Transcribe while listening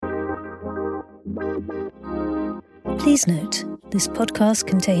Please note, this podcast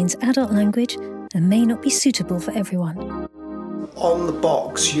contains adult language and may not be suitable for everyone. On the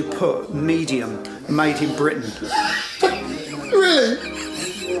box you put medium, made in Britain. Really?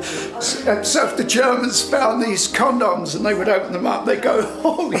 So if the Germans found these condoms and they would open them up, they'd go,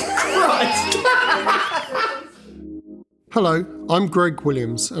 holy Christ! Hello, I'm Greg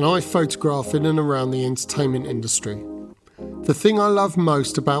Williams and I photograph in and around the entertainment industry. The thing I love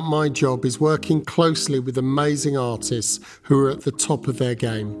most about my job is working closely with amazing artists who are at the top of their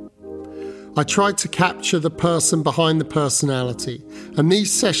game. I try to capture the person behind the personality, and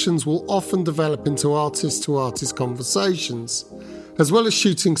these sessions will often develop into artist-to-artist conversations. As well as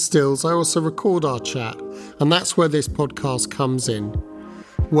shooting stills, I also record our chat, and that's where this podcast comes in.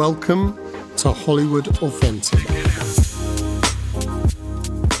 Welcome to Hollywood Authentic.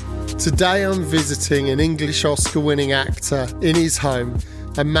 Today I'm visiting an English Oscar-winning actor in his home,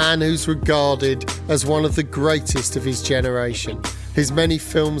 a man who's regarded as one of the greatest of his generation. His many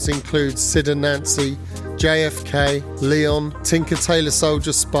films include Sid and Nancy, JFK, Leon, Tinker Tailor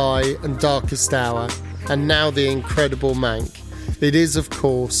Soldier Spy and Darkest Hour, and now the incredible Mank. It is, of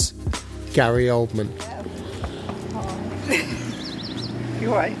course, Gary Oldman. You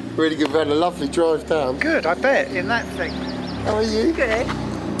all right? Really good, had a lovely drive down. Good, I bet, in that thing. How are you? Good.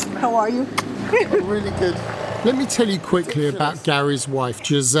 How are you? I'm really good. Let me tell you quickly about Gary's wife,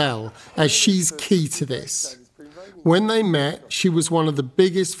 Giselle, as she's key to this. When they met, she was one of the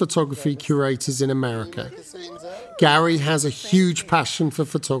biggest photography curators in America. Gary has a huge passion for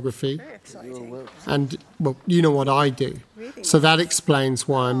photography. And, well, you know what I do. So that explains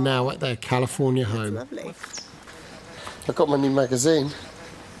why I'm now at their California home. Lovely. I got my new magazine.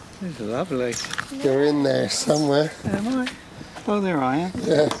 It's lovely. You're in there somewhere. Am I? Oh, there I am.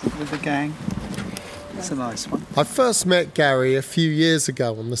 Yeah. With the gang. It's a nice one. I first met Gary a few years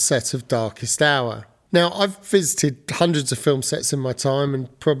ago on the set of Darkest Hour. Now, I've visited hundreds of film sets in my time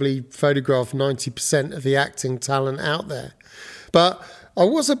and probably photographed 90% of the acting talent out there. But I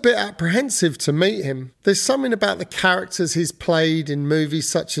was a bit apprehensive to meet him. There's something about the characters he's played in movies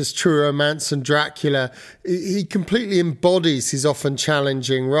such as True Romance and Dracula. He completely embodies his often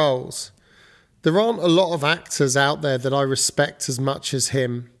challenging roles. There aren't a lot of actors out there that I respect as much as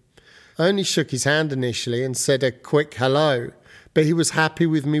him. I only shook his hand initially and said a quick hello, but he was happy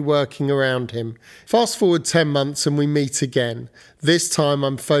with me working around him. Fast forward 10 months and we meet again. This time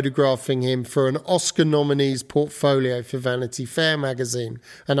I'm photographing him for an Oscar nominee's portfolio for Vanity Fair magazine,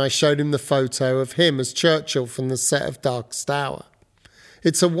 and I showed him the photo of him as Churchill from the set of Darkest Hour.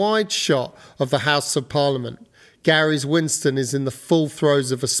 It's a wide shot of the House of Parliament. Gary's Winston is in the full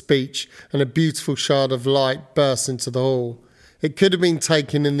throes of a speech and a beautiful shard of light bursts into the hall. It could have been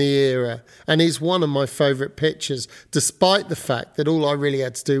taken in the era and is one of my favourite pictures, despite the fact that all I really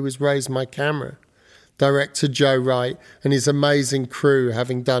had to do was raise my camera. Director Joe Wright and his amazing crew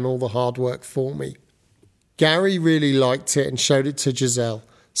having done all the hard work for me. Gary really liked it and showed it to Giselle,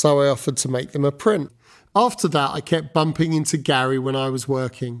 so I offered to make them a print. After that, I kept bumping into Gary when I was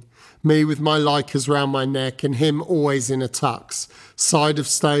working. Me with my Leicas round my neck and him always in a tux. Side of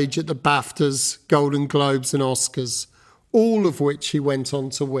stage at the BAFTAs, Golden Globes and Oscars, all of which he went on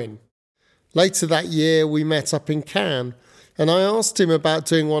to win. Later that year, we met up in Cannes, and I asked him about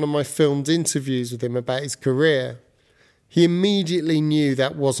doing one of my filmed interviews with him about his career. He immediately knew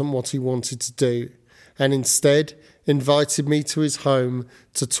that wasn't what he wanted to do, and instead invited me to his home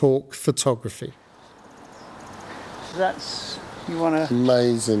to talk photography. That's... you want to...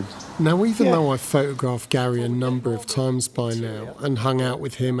 Amazing. Now, even though I've photographed Gary a number of times by now and hung out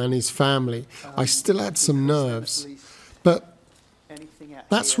with him and his family, I still had some nerves. But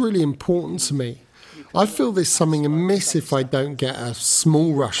that's really important to me. I feel there's something amiss if I don't get a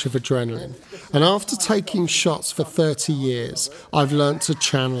small rush of adrenaline. And after taking shots for 30 years, I've learnt to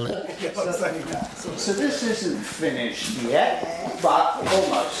channel it. So this isn't finished yet, but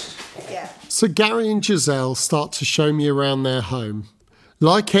almost. Yeah. So Gary and Giselle start to show me around their home.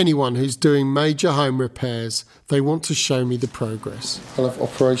 Like anyone who's doing major home repairs, they want to show me the progress. I love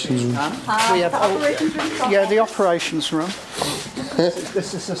operations room. We have operations room. the operations room.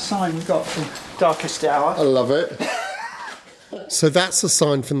 This is a sign we got from Darkest Hour. I love it. So that's a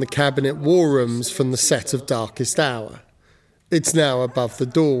sign from the cabinet war rooms from the set of Darkest Hour. It's now above the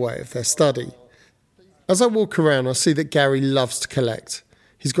doorway of their study. As I walk around, I see that Gary loves to collect.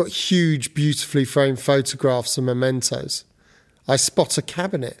 He's got huge, beautifully framed photographs and mementos. I spot a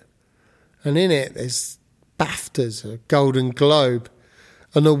cabinet, and in it there's BAFTAs, a Golden Globe,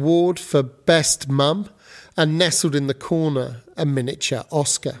 an award for Best Mum, and nestled in the corner, a miniature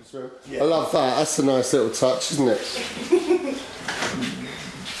Oscar. I love that. That's a nice little touch, isn't it?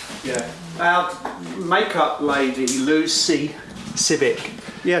 Yeah. Our makeup lady, Lucy Civic.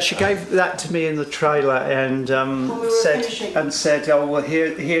 Yeah, she gave that to me in the trailer and said, "Oh well,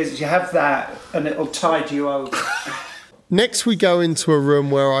 here's you have that, and it'll tide you over." Next, we go into a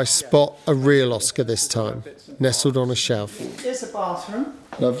room where I spot a real Oscar this time, nestled on a shelf. Here's the bathroom.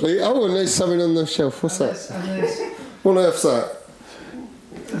 Lovely. Oh, and there's something on the shelf. What's that? What on earth's that?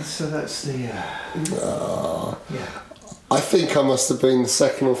 So that's the. Oh. Yeah. I think I must have been the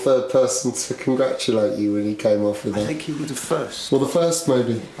second or third person to congratulate you when he came off with that. I think you were the first. Well, the first,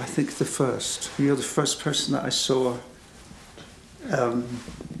 maybe. I think the first. You're the first person that I saw.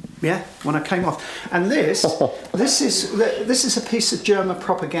 When I came off, and this is a piece of German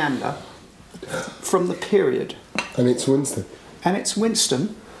propaganda from the period. And it's Winston. And it's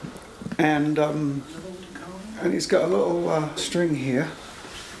Winston, and he's got a little string here.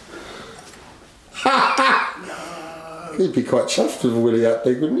 He'd be quite chuffed with a willy that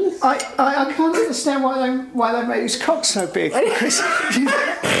big, wouldn't you? I can't understand why they made his cock so big. Because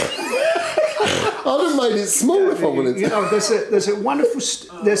I'd have made it small if I wanted to. You know, there's a wonderful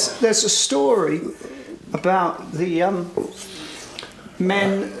there's a story about the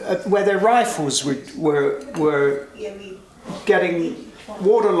men where their rifles were getting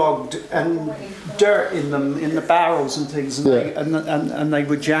waterlogged and dirt in them in the barrels and things, and they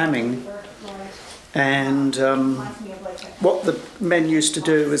were jamming. And what the men used to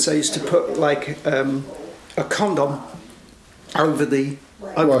do is they used to put like a condom over the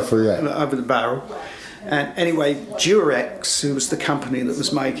barrel. And anyway, Durex, who was the company that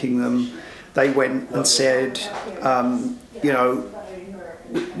was making them, they went and said, to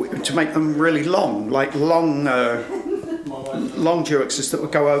make them really long, like long Durexes that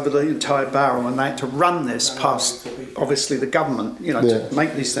would go over the entire barrel, and they had to run this past, obviously, the government, to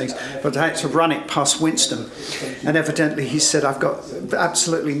make these things, but they had to run it past Winston. And evidently he said, "I've got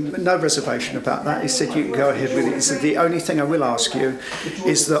absolutely no reservation about that." He said, "You can go ahead with it." He said, "The only thing I will ask you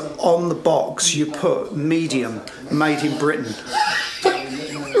is that on the box you put medium, made in Britain."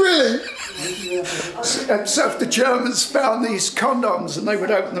 Really? So if the Germans found these condoms and they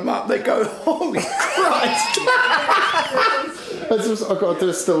would open them up, they'd go, "Holy Christ!" I've got to do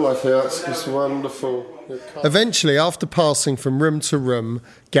a still life here. That's just wonderful. Eventually, after passing from room to room,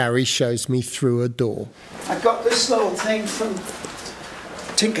 Gary shows me through a door. I got this little thing from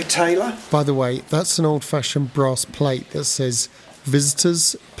Tinker Tailor. By the way, that's an old-fashioned brass plate that says,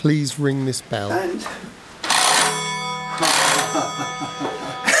 "Visitors, please ring this bell." And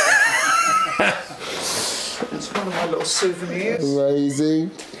it's one of my little souvenirs.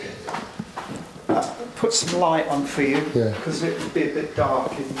 Amazing. Put some light on for you, because it would be a bit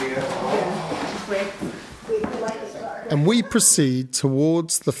dark in here. And we proceed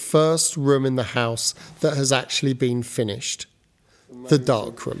towards the first room in the house that has actually been finished, the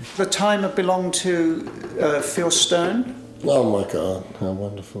dark room. The timer belonged to Phil Stern. Oh my God, how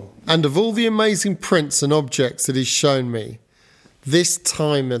wonderful. And of all the amazing prints and objects that he's shown me, this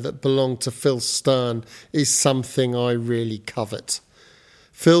timer that belonged to Phil Stern is something I really covet.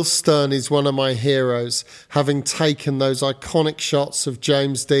 Phil Stern is one of my heroes, having taken those iconic shots of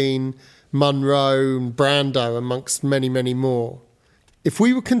James Dean, Munro and Brando, amongst many, many more. If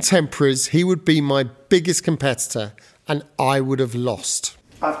we were contemporaries, he would be my biggest competitor, and I would have lost.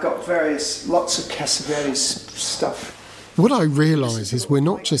 I've got lots of Cassavetes stuff. What I realise is we're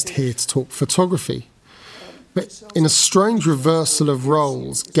not just here to talk photography, but in a strange reversal of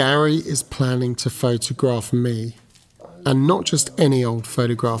roles, Gary is planning to photograph me. And not just any old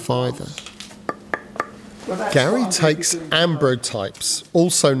photograph either. Gary takes ambrotypes,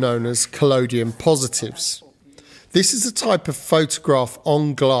 also known as collodion positives. This is a type of photograph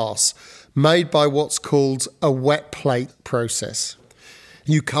on glass made by what's called a wet plate process.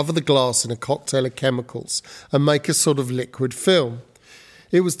 You cover the glass in a cocktail of chemicals and make a sort of liquid film.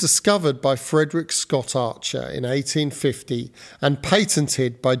 It was discovered by Frederick Scott Archer in 1850 and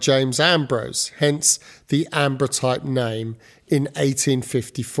patented by James Ambrose, hence the ambrotype name, in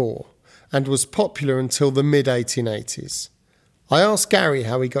 1854, and was popular until the mid-1880s. I asked Gary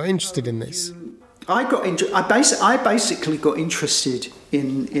how he got interested in this. I basically got interested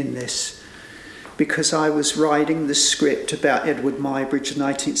in this because I was writing the script about Edward Muybridge, a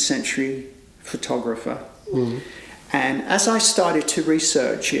 19th century photographer. Mm. And as I started to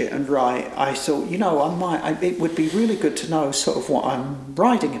research it and write, I thought, it would be really good to know sort of what I'm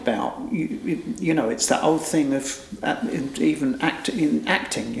writing about. It's that old thing of even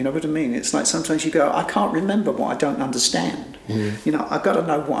acting, you know what I mean? It's like sometimes you go, I can't remember what I don't understand. Mm. I've got to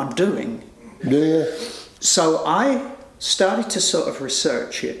know what I'm doing. Yeah. So I started to sort of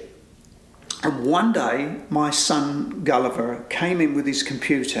research it. And one day, my son Gulliver came in with his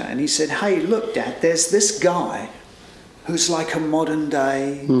computer and he said, "Hey, look, Dad, there's this guy who's like a modern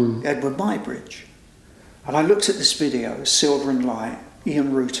day Edward Muybridge." And I looked at this video, Silver and Light.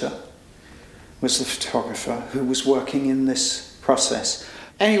 Ian Reuter was the photographer who was working in this process.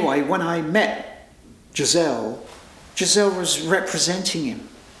 Anyway, when I met Giselle was representing him.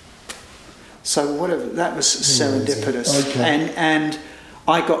 So whatever, that was serendipitous. Okay. And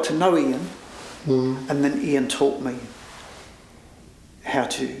I got to know Ian, and then Ian taught me how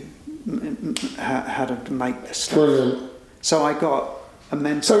to make this stuff. Brilliant. So I got a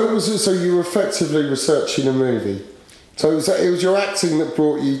mentor. So you were effectively researching a movie. So it was your acting that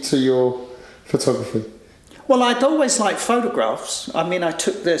brought you to your photography. Well, I'd always liked photographs. I mean, I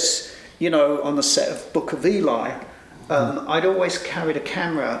took this, on the set of Book of Eli. I'd always carried a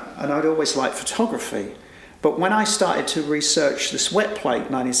camera and I'd always liked photography. But when I started to research this wet plate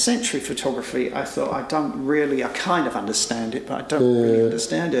 19th century photography, I thought, I kind of understand it, but I don't really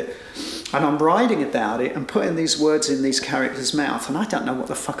understand it. And I'm writing about it and putting these words in these characters' mouth, and I don't know what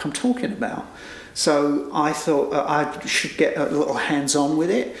the fuck I'm talking about. So I thought I should get a little hands-on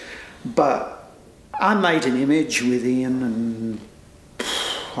with it. But I made an image with Ian and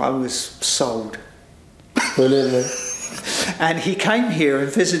I was sold. Brilliantly. And he came here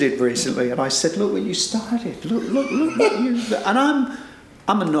and visited recently, and I said, "Look what you started. Look what you." And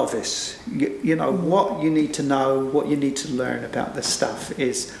I'm a novice. What you need to know, what you need to learn about this stuff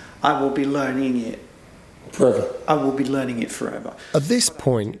is, I will be learning it forever. I will be learning it forever. At this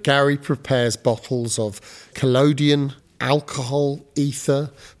point, Gary prepares bottles of collodion, alcohol,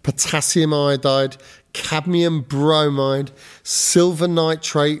 ether, potassium iodide, cadmium bromide, silver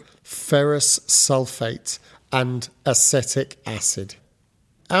nitrate, ferrous sulfate, and acetic acid.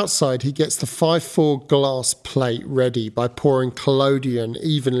 Outside, he gets the 5-4 glass plate ready by pouring collodion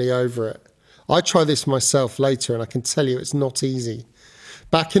evenly over it. I try this myself later, and I can tell you it's not easy.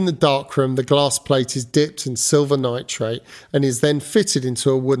 Back in the darkroom, the glass plate is dipped in silver nitrate and is then fitted into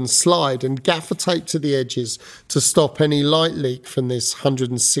a wooden slide and gaffer taped to the edges to stop any light leak from this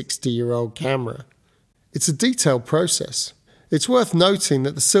 160-year-old camera. It's a detailed process. It's worth noting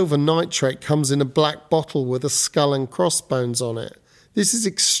that the silver nitrate comes in a black bottle with a skull and crossbones on it. This is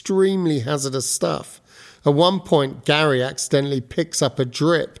extremely hazardous stuff. At one point, Gary accidentally picks up a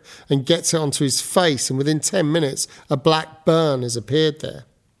drip and gets it onto his face, and within 10 minutes, a black burn has appeared there.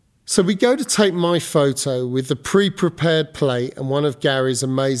 So we go to take my photo with the pre-prepared plate and one of Gary's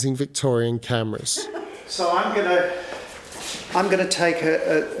amazing Victorian cameras. So I'm gonna take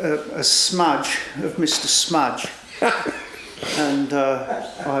a smudge of Mr. Smudge, and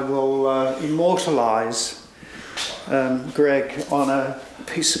I will immortalise Greg on a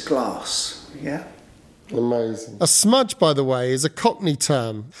piece of glass. Yeah. Amazing. A smudge, by the way, is a Cockney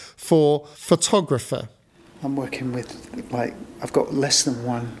term for photographer. I'm working with, I've got less than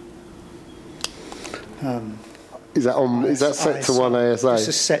one. Is that set to one ASA? This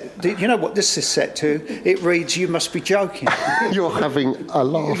is set. You know what this is set to? It reads, "You must be joking." You're having a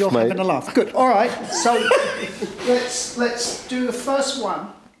laugh, You're mate. having a laugh. Good. All right. So let's do the first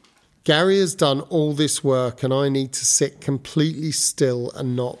one. Gary has done all this work, and I need to sit completely still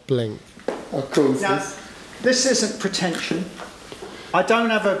and not blink. Of course. Now, this isn't pretension. I don't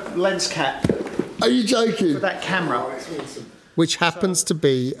have a lens cap Are you joking? for that camera. Which happens to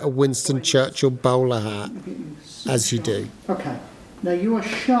be a Winston Churchill bowler hat, as you do. Okay. Now you are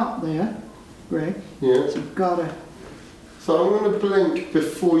sharp there, Greg. Yeah. So you've got to. So I'm going to blink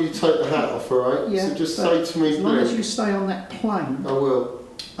before you take the hat off, all right? Yeah. So just say to me, as long blink. as you stay on that plane. I will.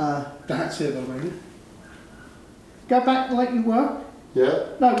 The hat's here, by the way. Go back like you were. Yeah?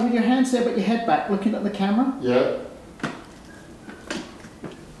 No, with your hands there, but your head back, looking at the camera. Yeah.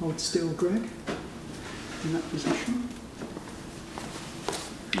 Hold still, Greg. In that position.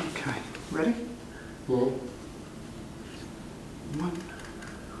 Okay. Ready? Yeah. 1,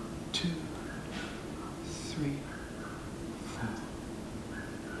 2, 3, 4,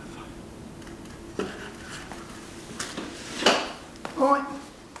 5. All right.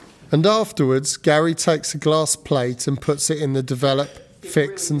 And afterwards, Gary takes a glass plate and puts it in the develop,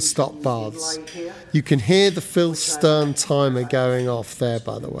 fix and stop baths. You can hear the Phil Stern timer going off there,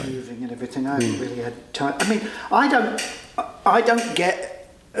 by the way. Moving and everything. I haven't really had time. I mean, I don't get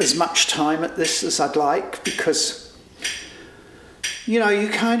as much time at this as I'd like, because you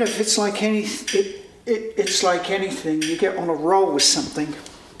kind of, it's like it's like anything. You get on a roll with something,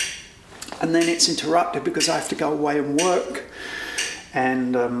 and then it's interrupted because I have to go away and work.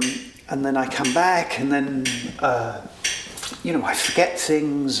 And then I come back, and then I forget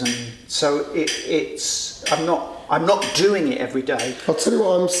things, and so it's I'm I'm not doing it every day. I'll tell you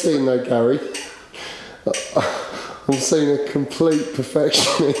what I'm seeing though, Gary. I'm seeing a complete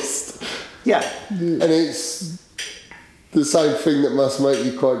perfectionist. Yeah. And it's the same thing that must make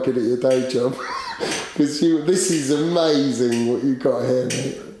you quite good at your day job. Because this is amazing what you've got here,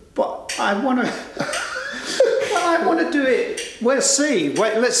 mate. But I want to do it. We'll see.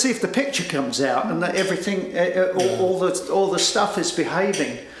 Wait, let's see if the picture comes out and that everything, all the stuff is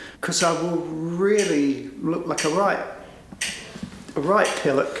behaving. Because I will really look like a right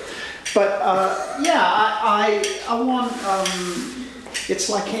pillock. But I want. It's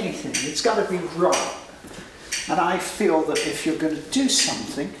like anything. It's got to be right. And I feel that if you're going to do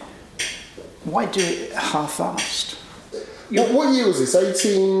something, why do it half-assed? What year was this?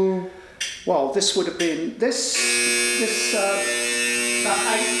 18. Well, this would have been this.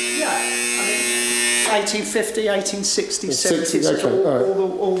 1850, 1860, 70s, okay,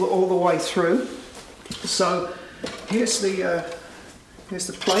 all the way through. So here's the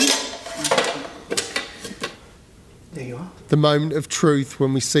plate. There you are. The moment of truth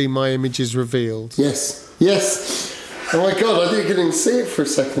when we see my images revealed. Yes. Oh my God, I didn't even see it for a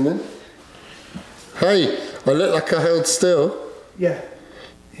second then. Hey, I look like I held still. Yeah.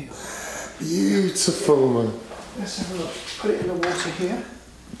 Beautiful, man. Let's have a look. Put it in the water here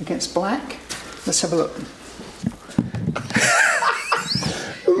against black. Let's have a look.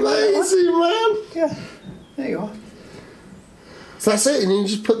 Amazing, man. Yeah. There you are. So that's it, and you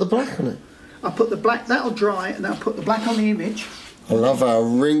just put the black on it. I'll put the black, that'll dry, and I'll put the black on the image. I love how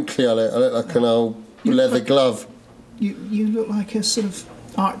wrinkly I look. I look like an old leather glove. You look like a sort of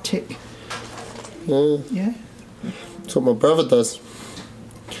Arctic. Yeah? That's what my brother does.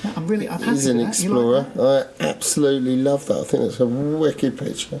 I'm happy He's an with that. explorer. You like I absolutely love that. I think that's a wicked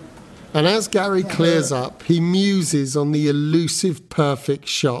picture. And as Gary clears up, he muses on the elusive perfect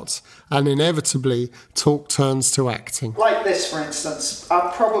shot, and inevitably talk turns to acting. Like this, for instance,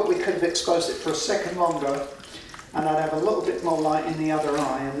 I probably could have exposed it for a second longer, and I'd have a little bit more light in the other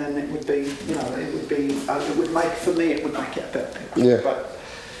eye, and then it would be, it would make, for me, it would make it a better picture. Yeah. But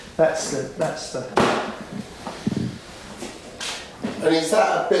that's the. And is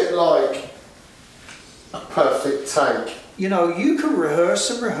that a bit like a perfect take? You can rehearse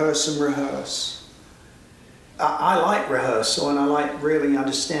and rehearse and rehearse. I like rehearsal, and I like really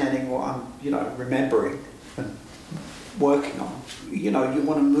understanding what I'm, remembering and working on. You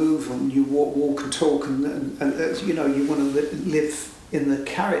want to move and you walk and talk, and you want to live in the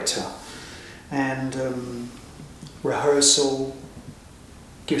character. And rehearsal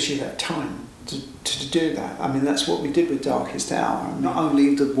gives you that time to do that. I mean, that's what we did with Darkest Hour. Not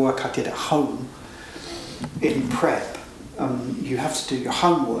only the work I did at home in prep, you have to do your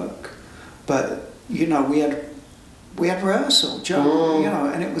homework, but we had rehearsal, Joe,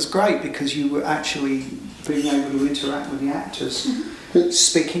 and it was great because you were actually being able to interact with the actors,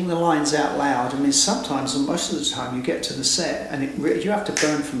 speaking the lines out loud. I mean, sometimes, and most of the time, you get to the set and you have to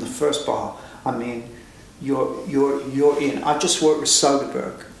burn from the first bar. I mean, you're in. I just worked with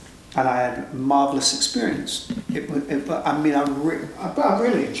Soderbergh, and I had a marvelous experience. I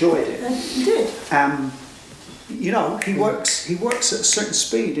really enjoyed it. You did. He works at a certain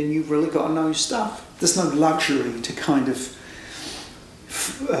speed, and you've really got to know your stuff. There's no luxury to kind of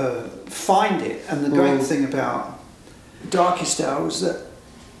find it. And the great thing about Darkest Hour was that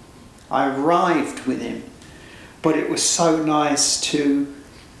I arrived with him, but it was so nice to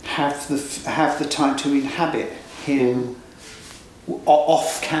have the time to inhabit him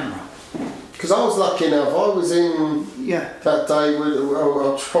off camera. Because I was lucky enough, I was in that day. I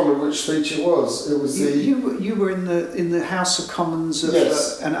was trying to remember which speech it was. It was you were in the House of Commons,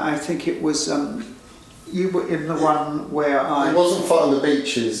 yes. And I think it was you were in the one where It wasn't Fight on the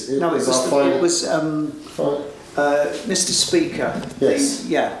Beaches. It was Mr. Speaker. Yes.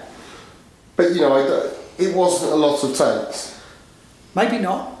 But it wasn't a lot of takes. Maybe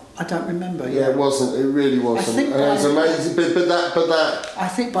not. I don't remember. Yeah, it wasn't. It really wasn't. It was amazing. But that. I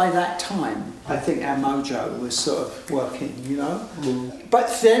think by that time, our mojo was sort of working,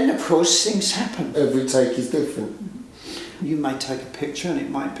 But then, of course, things happen. Every take is different. You may take a picture, and it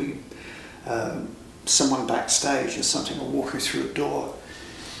might be someone backstage or something, or walking through a door,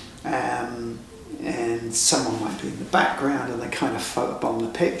 and someone might be in the background, and they kind of photobomb the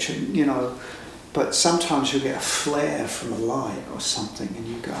picture, But sometimes you'll get a flare from a light or something, and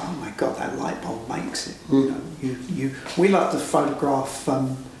you go, "Oh my God, that light bulb makes it." We love the photograph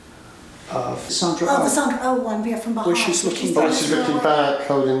of Sandra Oh. The Sandra Oh one, from behind. Where she's looking back,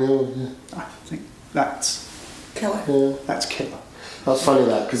 holding the. I think that's killer. Yeah. That's killer. That's funny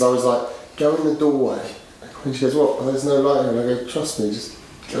because I was like, go in the doorway. And she goes, "What? There's no light here." And I go, "Trust me, just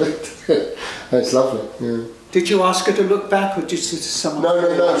It's lovely. Yeah. Did you ask her to look back, or just someone?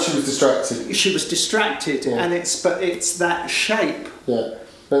 No. She was distracted. She was distracted, and it's that shape. Yeah.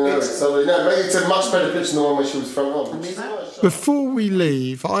 No, it's lovely. No, maybe it's a much better picture than the one where she was front on. Before we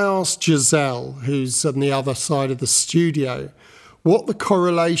leave, I asked Giselle, who's on the other side of the studio, what the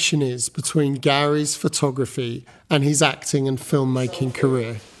correlation is between Gary's photography and his acting and filmmaking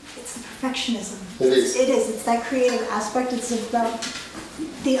career. It's the perfectionism. It is. It is. It's that creative aspect. It's about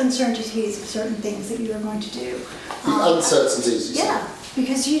the uncertainties of certain things that you are going to do. The uncertainties. Yeah,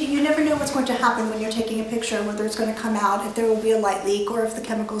 because you never know what's going to happen when you're taking a picture, whether it's going to come out, if there will be a light leak, or if the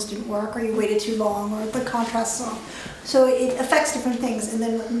chemicals didn't work, or you waited too long, or if the contrast's off. So it affects different things, and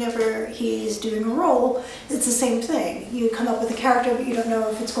then whenever he's doing a role, it's the same thing. You come up with a character, but you don't know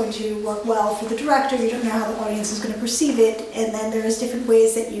if it's going to work well for the director, you don't know how the audience is going to perceive it, and then there's different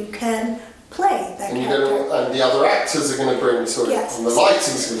ways that you can play that character. And the other actors are going to bring to it, Yes. and the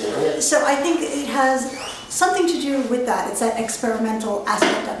lighting's going to bring it. So I think it has something to do with that. It's that experimental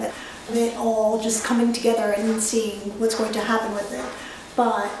aspect of it. It all just coming together and seeing what's going to happen with it.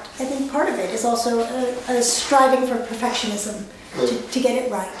 But I think part of it is also a striving for perfectionism to get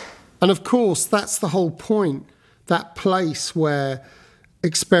it right. And of course, that's the whole point, that place where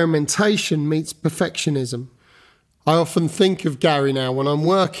experimentation meets perfectionism. I often think of Gary now when I'm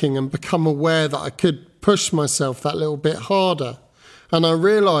working and become aware that I could push myself that little bit harder. And I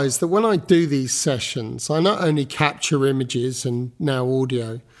realise that when I do these sessions, I not only capture images and now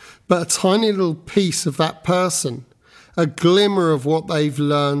audio, but a tiny little piece of that person, a glimmer of what they've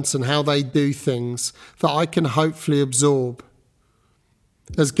learnt and how they do things that I can hopefully absorb.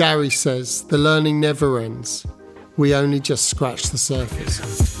 As Gary says, the learning never ends. We only just scratch the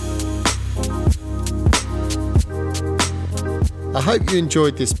surface. I hope you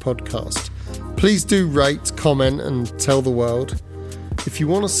enjoyed this podcast. Please do rate, comment and tell the world. If you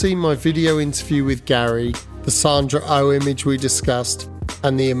want to see my video interview with Gary, the Sandra Oh image we discussed,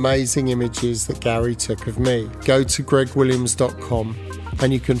 and the amazing images that Gary took of me, go to gregwilliams.com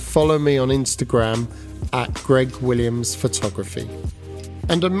and you can follow me on Instagram at gregwilliamsphotography.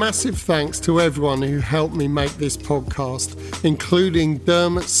 And a massive thanks to everyone who helped me make this podcast, including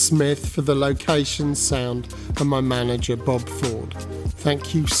Dermot Smith for the location sound and my manager Bob Ford.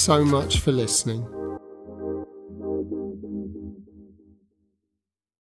 Thank you so much for listening.